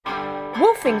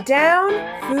Wolfing Down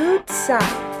Food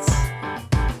Science.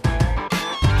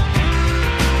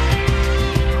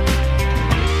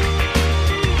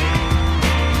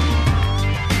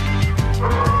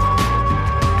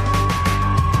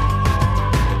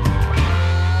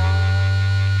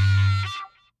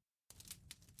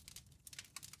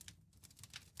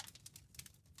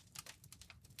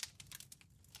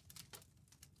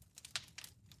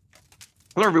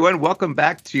 Hello, everyone. Welcome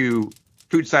back to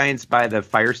Food Science by the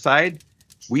Fireside.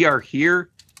 We are here,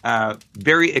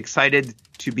 very excited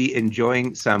to be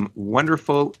enjoying some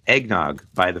wonderful eggnog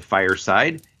by the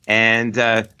fireside. And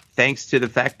thanks to the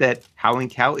fact that Howling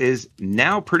Cow is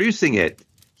now producing it.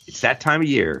 It's that time of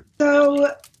year.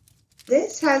 So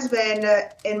this has been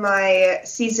in my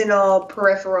seasonal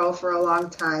peripheral for a long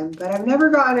time, but I've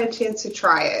never gotten a chance to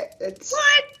try it.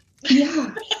 What?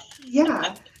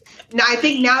 Yeah. Now, I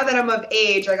think now that I'm of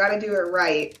age, I got to do it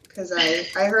right because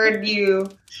I heard you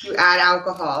add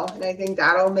alcohol, and I think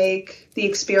that'll make the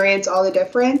experience all the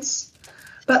difference.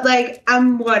 But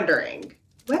I'm wondering,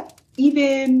 what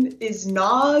even is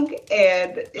nog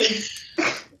and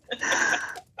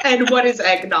and what is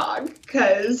eggnog?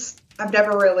 Because I've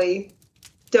never really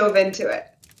dove into it.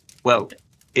 Well,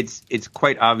 it's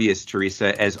quite obvious,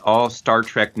 Teresa, as all Star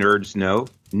Trek nerds know,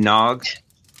 Nog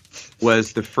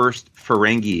was the first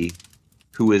Ferengi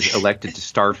who was elected to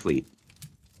Starfleet.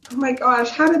 Oh my gosh,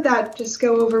 how did that just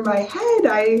go over my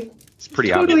head? It's pretty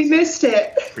totally obvious. Missed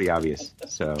it. Pretty obvious.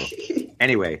 So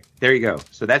anyway, there you go.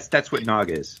 So that's what Nog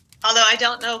is. Although I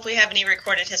don't know if we have any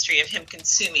recorded history of him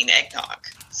consuming eggnog.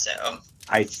 So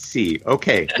I see.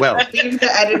 Okay, well. Leave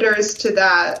the editors to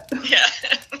that. Yeah,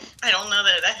 I don't know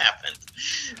that happened.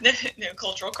 No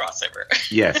cultural crossover.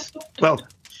 Yes. Well,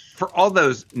 for all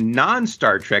those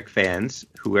non-Star Trek fans,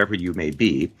 whoever you may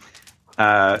be,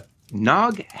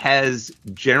 Nog has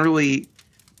generally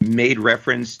made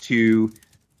reference to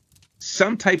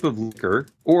some type of liquor,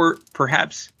 or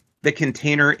perhaps the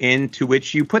container into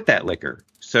which you put that liquor.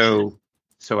 So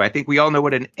I think we all know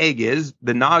what an egg is.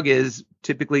 The Nog is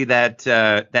typically that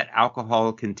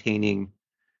alcohol-containing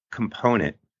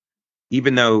component,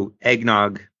 even though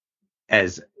eggnog,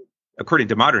 as according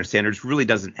to modern standards, really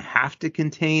doesn't have to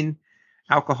contain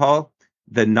alcohol.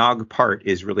 The Nog part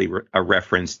is really a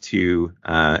reference to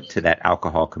that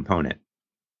alcohol component.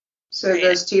 So it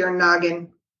goes to your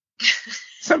noggin.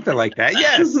 Something like that,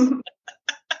 yes.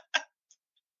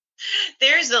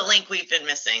 There's the link we've been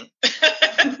missing.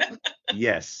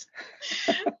 Yes.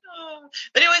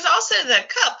 But it was also the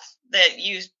cup that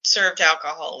you served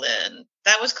alcohol in.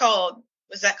 Was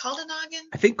that called a noggin?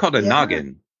 I think called a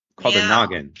noggin. A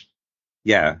noggin.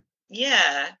 Yeah.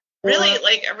 Yeah. Really,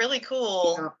 a really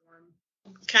cool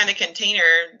kind of container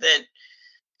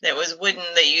that was wooden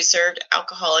that you served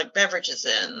alcoholic beverages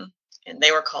in, and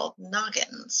they were called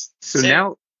noggins. So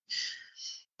now,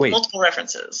 wait. Multiple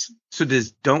references. So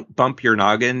does "don't bump your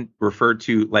noggin" refer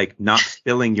to not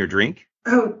spilling your drink?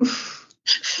 Oh,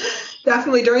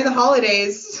 definitely during the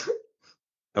holidays.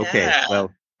 Okay, Yeah.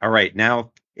 Well, all right.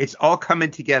 Now it's all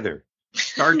coming together.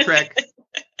 Star Trek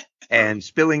and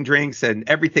spilling drinks and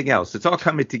everything else. It's all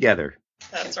coming together.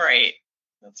 That's right.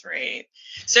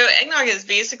 So eggnog is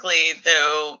basically,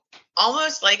 though,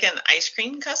 almost like an ice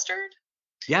cream custard.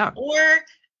 Yeah. Or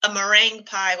a meringue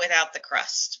pie without the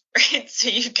crust, right? So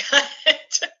you've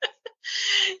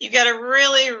got a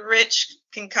really rich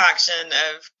concoction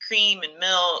of cream and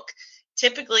milk.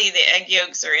 Typically, the egg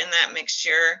yolks are in that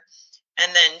mixture,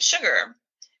 and then sugar.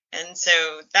 And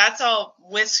so that's all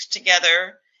whisked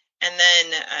together. And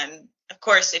then, of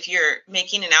course, if you're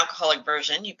making an alcoholic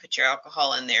version, you put your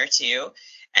alcohol in there too.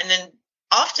 And then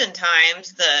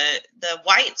oftentimes the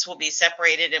whites will be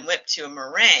separated and whipped to a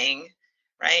meringue,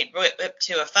 right? Whipped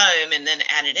to a foam and then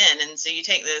added in. And so you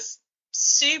take this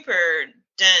super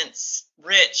dense,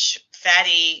 rich,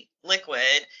 fatty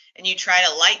liquid and you try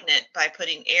to lighten it by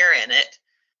putting air in it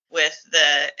with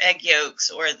the egg yolks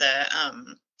or the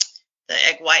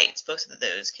egg whites. Both of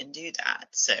those can do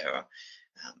that.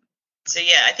 So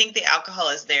yeah, I think the alcohol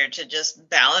is there to just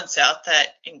balance out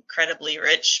that incredibly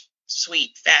rich,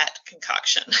 sweet, fat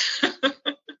concoction.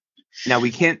 Now,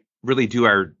 we can't really do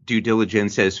our due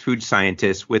diligence as food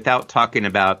scientists without talking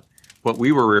about what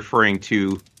we were referring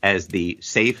to as the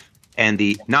safe and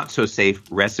the not so safe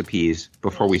recipes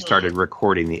before we started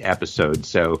recording the episode.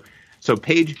 So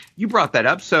Paige, you brought that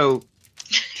up. So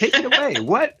take it away.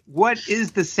 What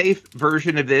is the safe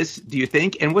version of this, do you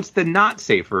think? And what's the not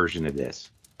safe version of this?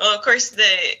 Well, of course,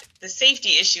 the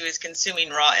safety issue is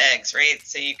consuming raw eggs, right?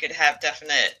 So you could have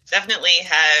definitely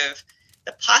have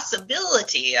the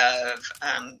possibility of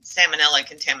salmonella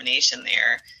contamination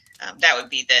there. That would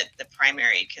be the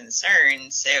primary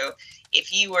concern. So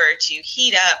if you were to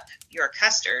heat up your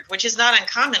custard, which is not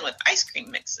uncommon with ice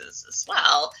cream mixes as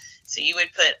well, so you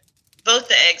would put both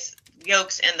the eggs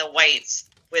yolks and the whites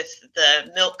with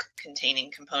the milk containing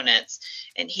components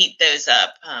and heat those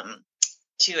up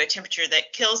to a temperature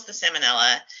that kills the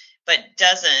salmonella but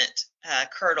doesn't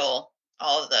curdle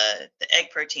all the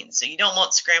egg proteins. So you don't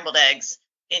want scrambled eggs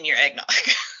in your eggnog.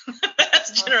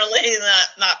 That's generally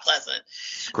not pleasant.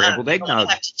 Scrambled eggnog. You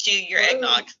have to chew your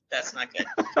eggnog. That's not good.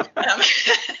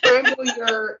 Scramble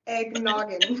your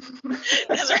eggnoggin.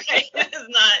 That's right.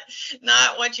 It's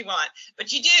not what you want.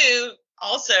 But you do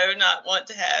also not want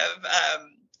to have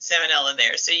salmonella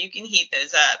there. So you can heat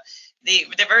those up. The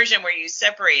version where you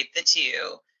separate the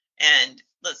two, and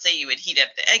let's say you would heat up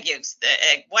the egg yolks, the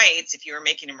egg whites, if you were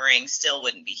making a meringue, still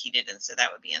wouldn't be heated, and so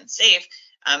that would be unsafe.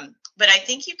 But I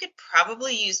think you could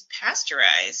probably use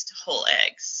pasteurized whole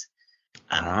eggs.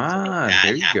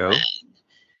 There you go.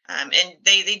 And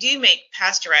they do make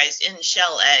pasteurized in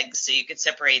shell eggs, so you could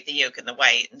separate the yolk and the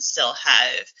white and still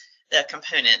have the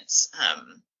components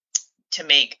to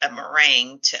make a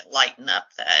meringue to lighten up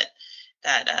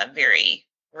that very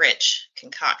rich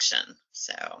concoction.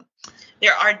 So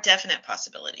there are definite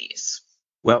possibilities.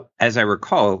 Well, as I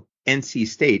recall, NC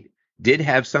State did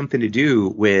have something to do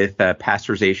with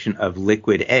pasteurization of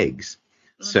liquid eggs.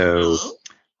 So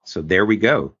there we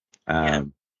go. I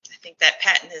think that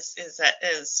patent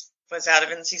was out of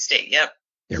NC State. Yep.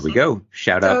 There we go.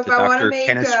 Shout out to Dr.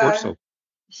 Kenneth Swartzel.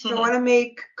 If I want to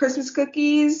make Christmas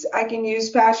cookies, I can use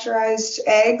pasteurized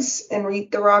eggs and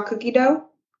eat the raw cookie dough.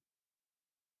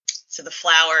 So the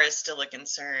flour is still a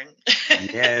concern.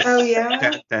 Yes. Oh, yeah.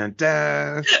 Dun, dun,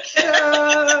 dun.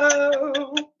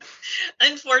 No.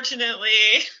 Unfortunately,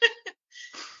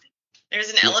 there's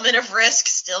an element of risk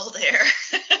still there.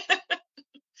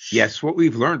 Yes, what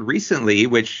we've learned recently,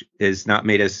 which has not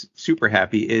made us super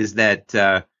happy, is that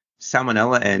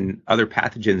salmonella and other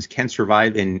pathogens can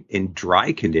survive in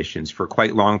dry conditions for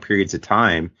quite long periods of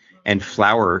time. And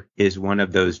flour is one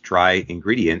of those dry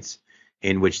ingredients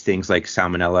in which things like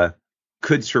salmonella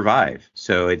could survive.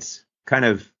 So it's kind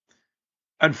of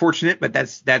unfortunate, but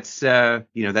that's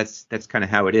kind of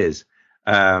how it is.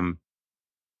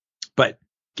 But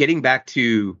getting back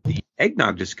to the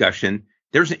eggnog discussion,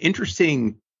 there's an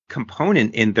interesting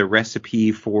component in the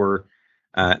recipe for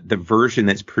the version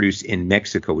that's produced in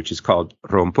Mexico, which is called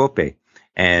rompope.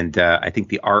 And I think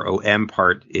the ROM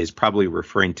part is probably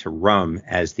referring to rum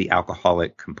as the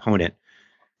alcoholic component.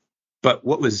 But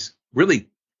what was really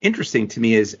interesting to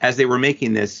me is as they were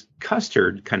making this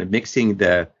custard, kind of mixing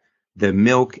the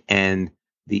milk and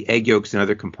the egg yolks and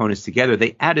other components together,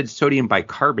 they added sodium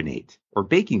bicarbonate or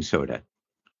baking soda.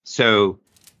 So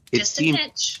it just seemed, a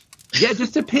pinch. Yeah,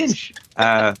 just a pinch.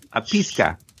 A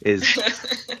pizca is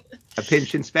a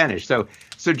pinch in Spanish. So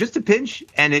just a pinch,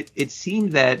 and it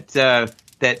seemed that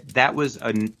that was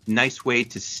a nice way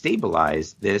to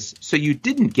stabilize this, so you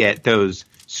didn't get those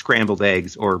scrambled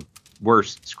eggs or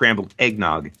worse, scrambled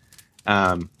eggnog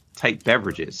type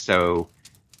beverages. So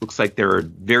looks like there are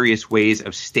various ways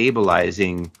of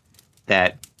stabilizing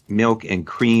that milk and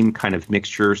cream kind of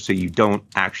mixture so you don't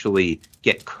actually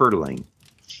get curdling.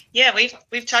 Yeah,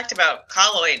 we've talked about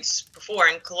colloids before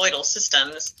in colloidal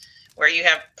systems where you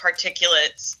have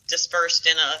particulates dispersed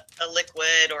in a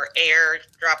liquid or air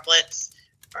droplets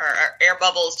or air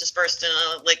bubbles dispersed in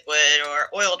a liquid or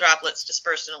oil droplets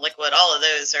dispersed in a liquid. All of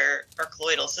those are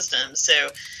colloidal systems. So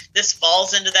this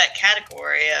falls into that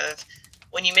category of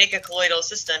when you make a colloidal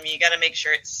system, you got to make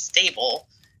sure it's stable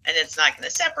and it's not going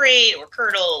to separate or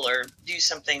curdle or do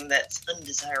something that's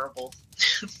undesirable.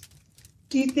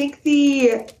 Do you think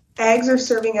the eggs are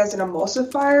serving as an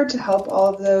emulsifier to help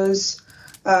all of those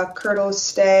curdles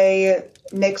stay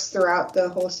mixed throughout the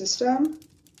whole system?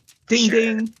 Ding, Sure.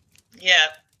 ding. Yeah.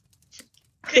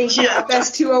 Thank you,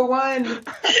 FS201.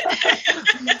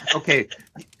 Okay,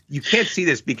 you can't see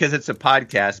this because it's a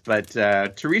podcast,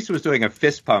 but Teresa was doing a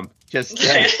fist pump, just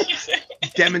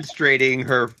demonstrating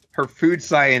her food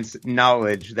science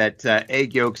knowledge that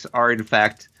egg yolks are, in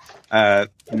fact,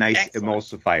 nice Excellent.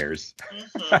 emulsifiers.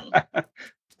 Mm-hmm.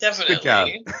 Definitely. Good job.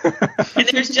 And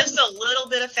there's just a little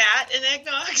bit of fat in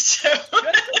eggnog, so Just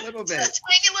a little bit. just a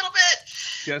tiny little bit.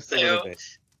 Just a little bit.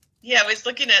 Yeah, I was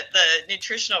looking at the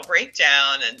nutritional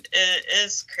breakdown, and it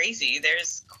is crazy.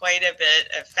 There's quite a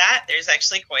bit of fat. There's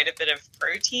actually quite a bit of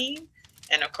protein.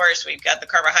 And, of course, we've got the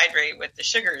carbohydrate with the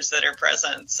sugars that are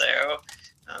present. So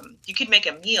you could make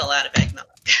a meal out of eggnog.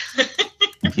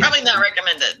 Probably not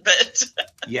recommended, but...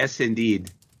 Yes,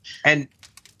 indeed. And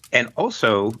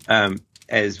also,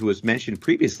 as was mentioned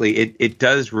previously, it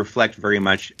does reflect very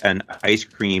much an ice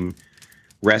cream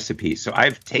recipe. So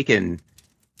I've taken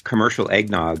commercial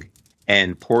eggnog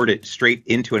and poured it straight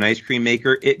into an ice cream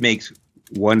maker. It makes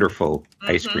wonderful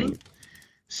ice cream.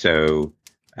 So,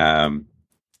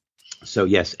 so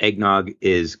yes, eggnog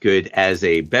is good as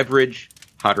a beverage,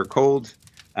 hot or cold,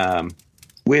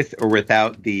 with or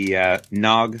without the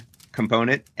nog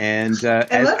component. And as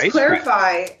let's ice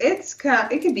clarify,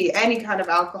 it could be any kind of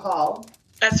alcohol.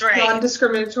 That's right.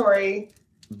 Non-discriminatory.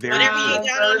 Very Whatever you true.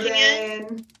 got on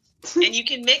hand. And you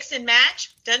can mix and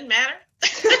match. Doesn't matter.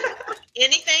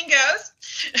 Anything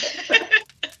goes.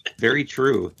 Very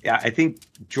true. Yeah, I think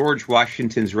George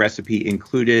Washington's recipe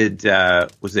included,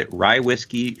 was it rye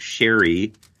whiskey,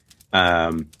 sherry,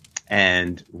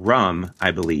 and rum,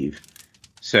 I believe.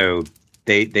 So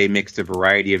they mixed a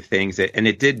variety of things. And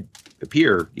it did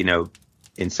appear,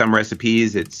 in some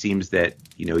recipes, it seems that,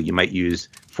 you might use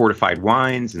fortified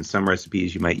wines. In some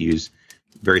recipes, you might use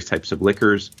various types of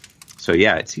liquors. So,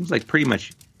 yeah, it seems like pretty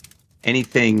much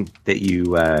anything that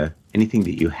you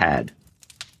had.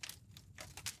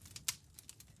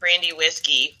 Brandy,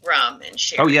 whiskey, rum, and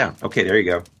sherry. Oh, yeah. Okay, there you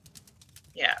go.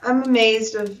 Yeah. I'm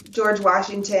amazed of George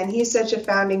Washington. He's such a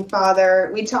founding father.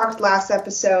 We talked last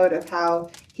episode of how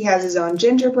he has his own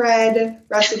gingerbread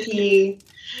recipe,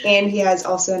 and he has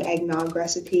also an eggnog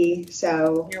recipe.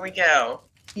 So here we go.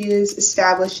 He is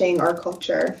establishing our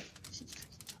culture.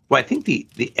 Well, I think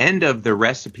the end of the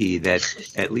recipe,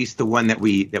 that at least the one that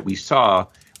we saw,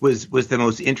 was the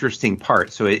most interesting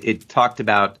part. So it talked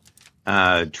about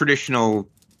traditional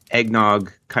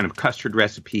eggnog kind of custard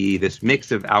recipe, this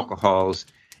mix of alcohols,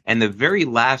 and the very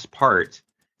last part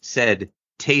said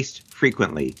taste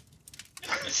frequently.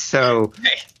 So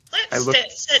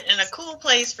let's sit in a cool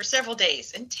place for several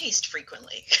days and taste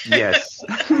frequently. Yes.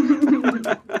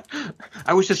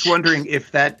 I was just wondering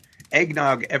if that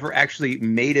eggnog ever actually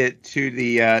made it to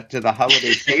the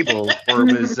holiday table, or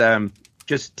was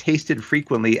just tasted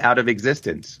frequently out of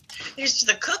existence. There's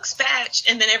the cook's batch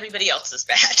and then everybody else's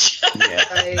batch.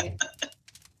 Yeah. Right.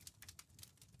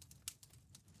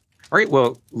 All right,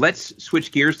 well, let's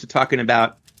switch gears to talking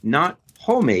about not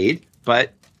homemade,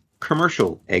 but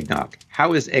commercial eggnog.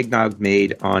 How is eggnog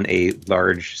made on a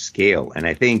large scale? And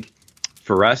I think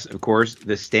for us, of course,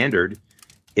 the standard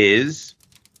is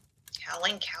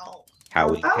Howling Cow.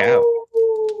 Howling Cow.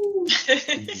 Oh.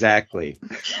 Exactly.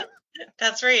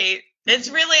 That's right.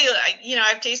 It's really,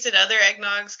 I've tasted other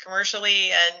eggnogs commercially,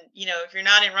 and, if you're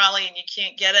not in Raleigh and you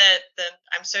can't get it, then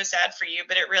I'm so sad for you,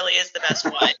 but it really is the best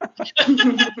one.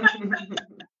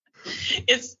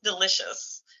 It's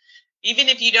delicious. Even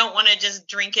if you don't want to just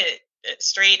drink it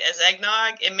straight as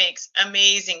eggnog, it makes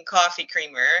amazing coffee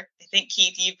creamer. I think,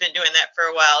 Keith, you've been doing that for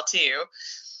a while, too.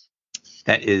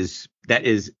 That is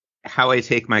how I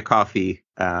take my coffee.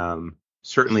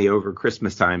 Certainly over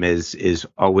Christmas time is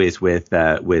always with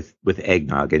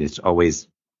eggnog, and it's always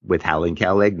with Howling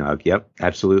Cow eggnog. Yep,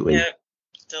 absolutely. Yep.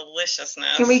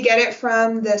 Deliciousness. Can we get it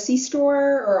from the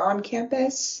C-store or on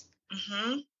campus?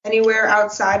 Mm-hmm. Anywhere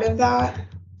outside of that?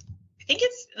 I think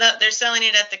they're selling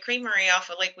it at the creamery off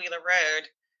of Lake Wheeler Road.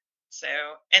 So,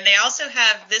 and they also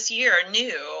have this year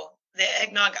the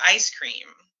eggnog ice cream.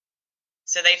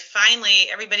 So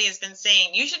everybody has been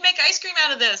saying, you should make ice cream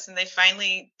out of this, and they've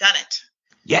finally done it.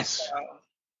 Yes. So,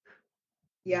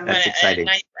 Yeah. That's exciting.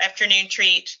 A nice afternoon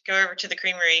treat. Go over to the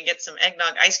creamery and get some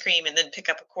eggnog ice cream, and then pick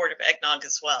up a quart of eggnog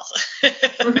as well.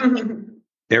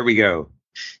 There we go.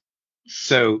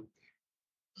 So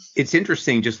it's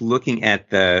interesting just looking at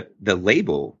the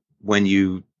label when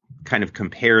you kind of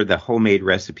compare the homemade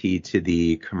recipe to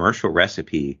the commercial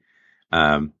recipe.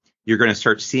 You're going to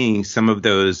start seeing some of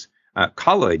those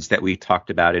colloids that we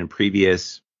talked about in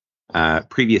previous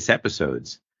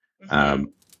episodes. Mm-hmm.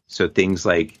 So things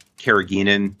like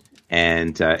carrageenan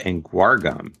and guar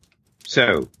gum.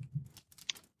 So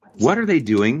what are they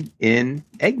doing in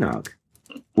eggnog?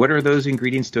 What are those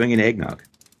ingredients doing in eggnog?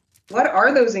 What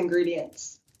are those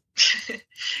ingredients?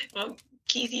 Well,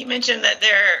 Keith, you mentioned that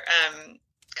they're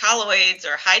colloids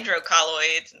or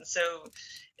hydrocolloids, and so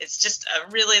it's just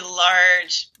a really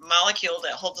large molecule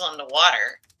that holds on to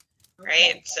water,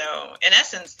 right? Okay. So in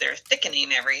essence, they're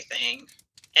thickening everything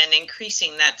and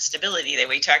increasing that stability that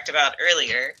we talked about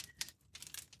earlier.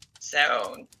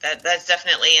 So that's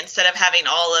definitely, instead of having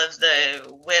all of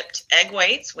the whipped egg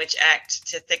whites, which act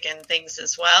to thicken things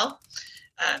as well,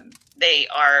 they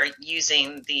are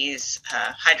using these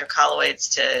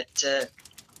hydrocolloids to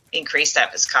increase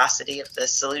that viscosity of the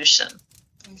solution.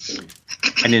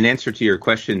 And in answer to your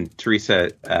question,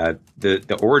 Teresa,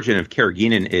 the origin of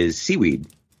carrageenan is seaweed.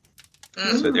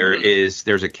 Mm-hmm. So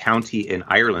there's a county in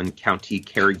Ireland, County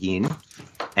Carrageen,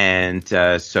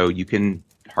 and so you can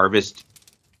harvest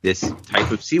this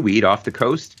type of seaweed off the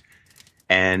coast,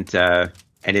 and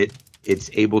it's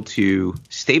able to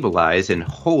stabilize and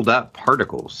hold up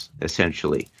particles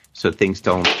essentially, so things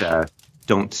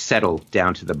don't settle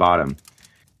down to the bottom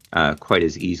quite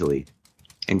as easily.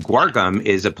 And guar gum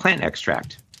is a plant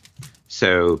extract,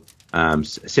 so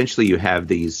essentially you have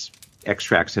these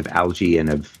extracts of algae and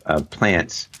of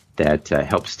plants that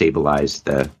help stabilize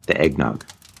the eggnog.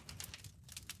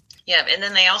 Yeah, and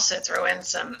then they also throw in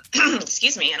some,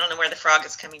 excuse me, I don't know where the frog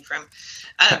is coming from.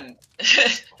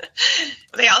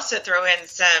 They also throw in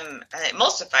some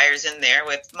emulsifiers in there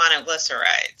with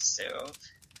monoglycerides. So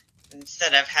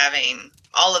instead of having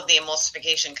all of the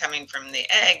emulsification coming from the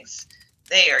eggs,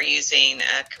 they are using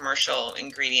a commercial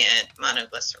ingredient,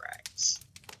 monoglycerides.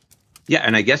 Yeah,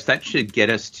 and I guess that should get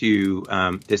us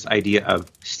to this idea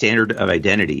of standard of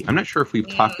identity. I'm not sure if we've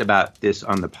talked about this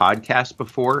on the podcast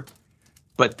before,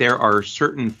 but there are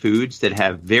certain foods that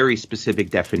have very specific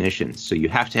definitions. So you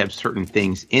have to have certain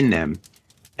things in them.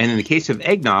 And in the case of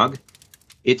eggnog,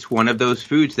 it's one of those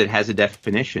foods that has a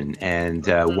definition. And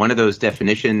one of those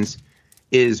definitions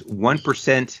is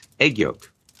 1% egg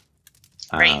yolk.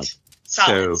 Right.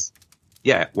 Solids. So,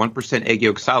 yeah, 1% egg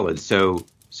yolk solids. So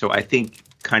I think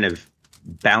kind of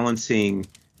balancing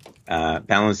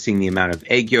the amount of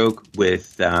egg yolk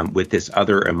with this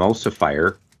other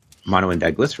emulsifier, mono and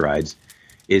diglycerides,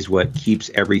 is what keeps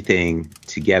everything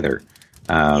together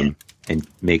and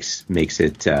makes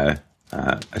it a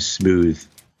smooth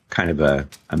kind of a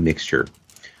mixture.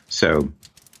 So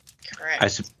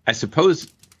correct. I suppose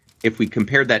if we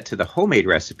compare that to the homemade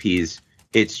recipes,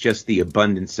 it's just the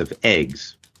abundance of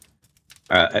eggs.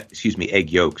 Egg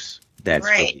yolks. That's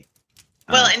right. Really,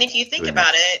 well, and if you think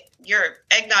about it, your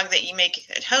eggnog that you make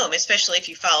at home, especially if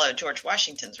you follow George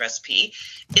Washington's recipe,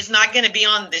 is not going to be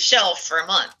on the shelf for a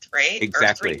month, right?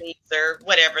 Exactly. Or 3 weeks or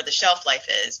whatever the shelf life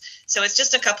is. So it's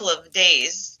just a couple of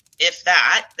days, if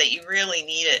that you really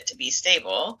need it to be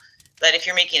stable. But if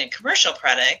you're making a commercial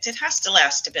product, it has to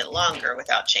last a bit longer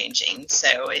without changing.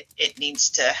 So it needs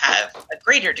to have a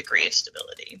greater degree of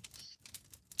stability.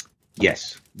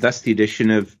 Yes. Thus the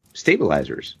addition of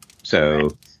stabilizers.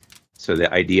 So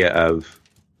the idea of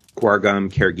guar gum,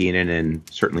 carrageenan, and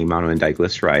certainly mono and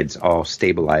diglycerides all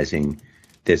stabilizing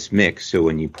this mix. So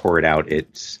when you pour it out,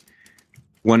 it's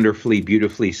wonderfully,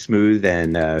 beautifully smooth,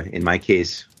 and in my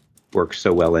case, works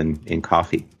so well in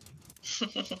coffee.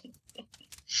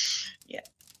 Yeah,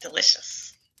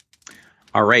 delicious.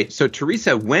 All right. So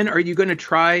Teresa, when are you going to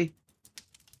try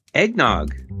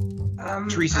eggnog?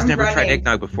 Teresa's never tried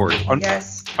eggnog before.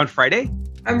 Yes. On Friday?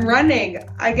 I'm running.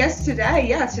 I guess today.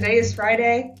 Yeah, today is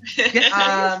Friday. Yes, today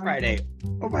is Friday.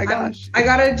 Oh my gosh. I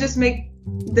gotta just make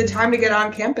the time to get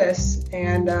on campus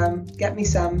and get me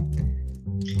some.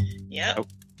 Yeah. Oh.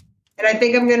 And I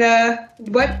think I'm gonna.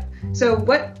 What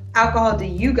alcohol do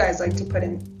you guys like to put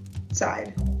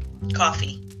inside?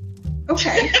 Coffee.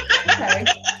 Okay.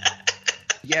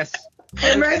 Yes.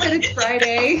 Remember I said it's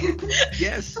Friday.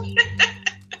 Yes.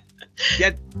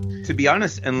 Yeah, to be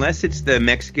honest, unless it's the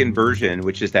Mexican version,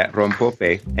 which is that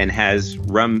rompope and has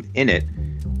rum in it,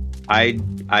 I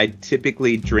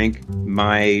typically drink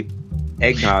my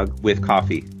eggnog with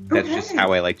coffee. That's just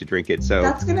how I like to drink it. So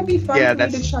that's gonna be fun for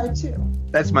me to try too.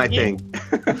 That's my thing.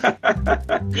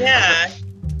 Yeah.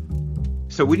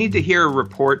 So we need to hear a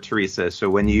report, Teresa. So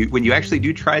when you actually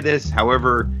do try this,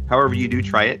 however you do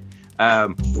try it,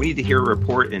 we need to hear a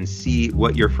report and see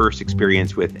what your first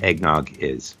experience with eggnog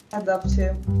is. I'd love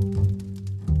to.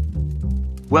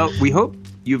 Well, we hope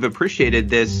you've appreciated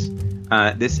this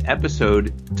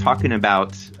episode talking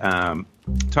about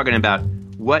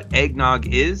what eggnog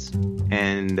is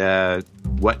and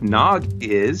what nog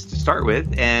is to start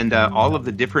with, and all of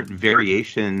the different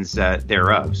variations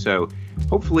thereof. So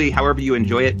hopefully, however you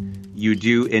enjoy it, you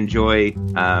do enjoy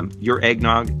your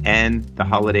eggnog and the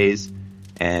holidays.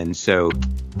 And so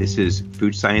this is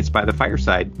Food Science by the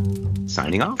Fireside,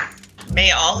 signing off. May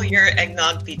all your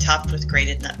eggnog be topped with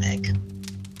grated nutmeg.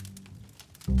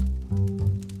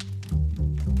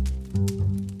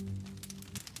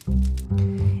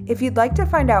 If you'd like to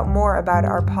find out more about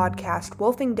our podcast,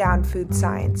 Wolfing Down Food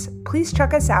Science, please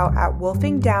check us out at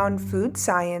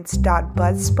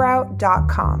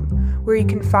wolfingdownscience.buzzsprout.com, where you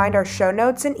can find our show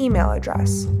notes and email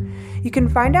address. You can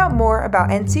find out more about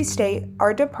NC State,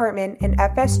 our department, and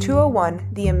FS 201,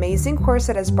 the amazing course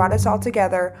that has brought us all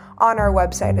together, on our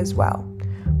website as well.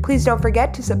 Please don't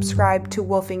forget to subscribe to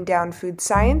Wolfing Down Food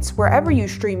Science wherever you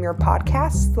stream your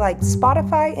podcasts, like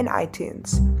Spotify and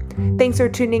iTunes. Thanks for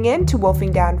tuning in to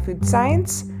Wolfing Down Food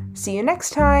Science. See you next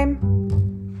time.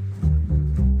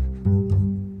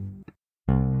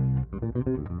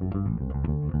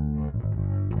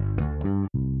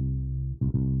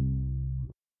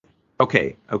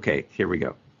 Okay, here we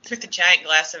go. With a giant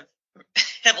glass of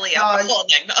heavily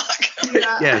alcoholic eggnog.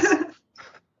 Yeah. Yes.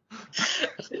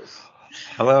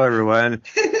 Hello, everyone.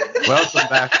 Welcome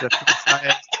back to Food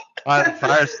Science on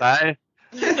Fireside.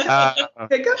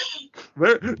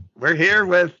 We're here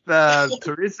with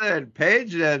Teresa and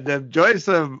Paige, and enjoy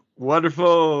some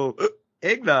wonderful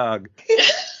eggnog.